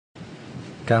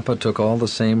Capa took all the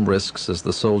same risks as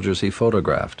the soldiers he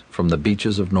photographed, from the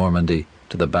beaches of Normandy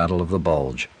to the Battle of the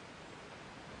Bulge.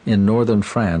 In northern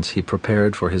France, he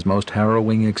prepared for his most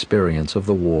harrowing experience of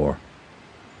the war.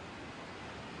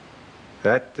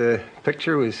 That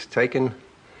picture was taken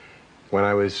when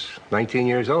I was 19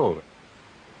 years old.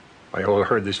 I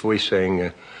heard this voice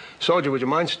saying, "Soldier, would you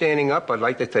mind standing up? I'd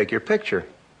like to take your picture."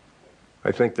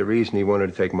 I think the reason he wanted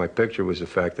to take my picture was the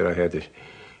fact that I had the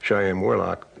Cheyenne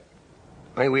Warlock.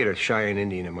 We had a Cheyenne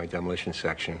Indian in my demolition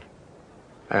section.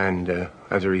 And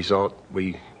as a result,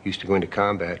 we used to go into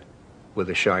combat with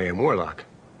a Cheyenne Warlock.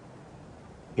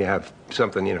 You have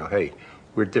something, you know, hey,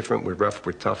 we're different, we're rough,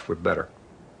 we're tough, we're better.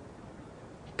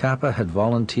 Capa had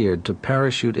volunteered to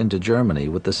parachute into Germany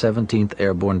with the 17th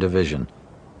Airborne Division.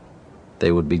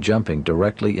 They would be jumping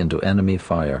directly into enemy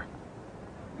fire.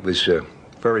 It was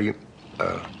very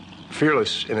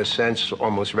fearless, in a sense,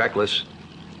 almost reckless.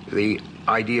 The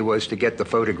idea was to get the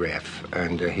photograph,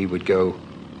 and he would go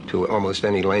to almost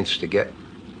any lengths to get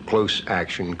close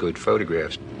action, good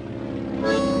photographs.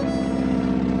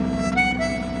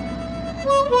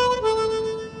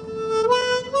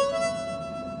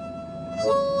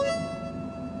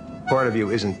 Part of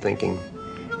you isn't thinking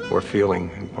or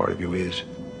feeling, and part of you is.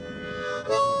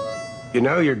 You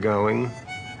know you're going.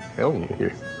 Hell,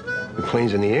 the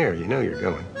plane's in the air, you know you're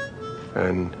going.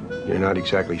 And you're not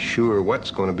exactly sure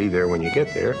what's going to be there when you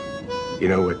get there. You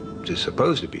know what is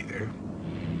supposed to be there.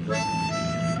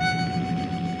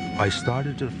 I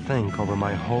started to think over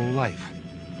my whole life.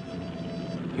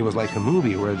 It was like a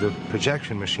movie where the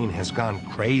projection machine has gone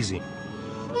crazy.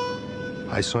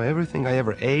 I saw everything I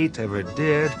ever ate, ever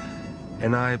did,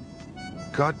 and I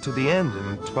got to the end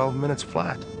in 12 minutes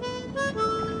flat.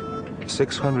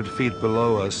 600 feet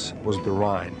below us was the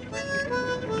Rhine.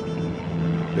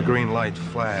 The green light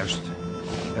flashed,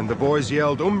 and the boys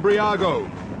yelled, "Umbriago!"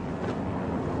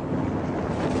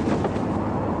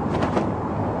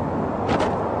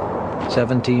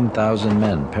 "17,000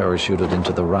 men parachuted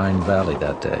into the Rhine Valley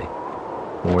that day.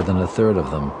 More than a third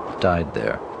of them died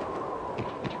there.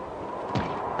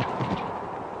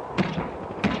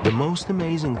 The most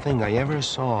amazing thing I ever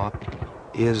saw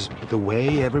is the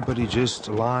way everybody just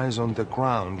lies on the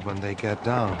ground when they get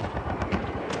down.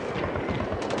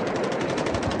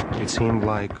 It seemed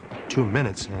like 2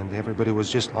 minutes and everybody was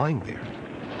just lying there.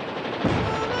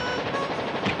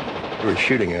 They were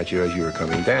shooting at you as you were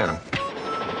coming down.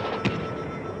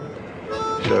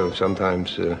 So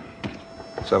sometimes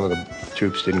some of the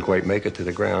troops didn't quite make it to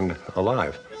the ground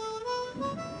alive.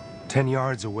 10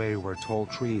 yards away were tall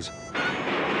trees.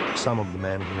 Some of the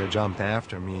men who had jumped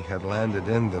after me had landed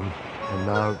in them, and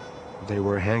now they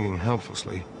were hanging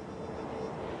helplessly.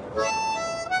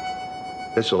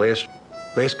 That's the last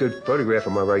good photograph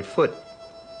of my right foot,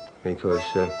 because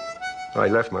I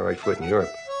left my right foot in Europe.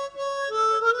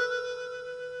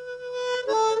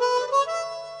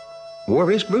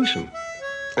 War is gruesome,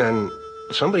 and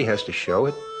somebody has to show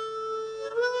it.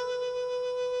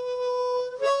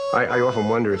 I often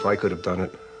wonder if I could have done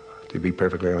it, to be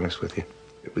perfectly honest with you.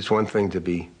 It was one thing to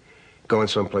be going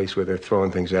someplace where they're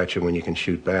throwing things at you when you can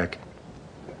shoot back.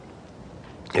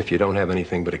 If you don't have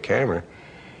anything but a camera,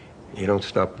 you don't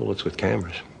stop bullets with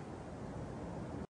cameras.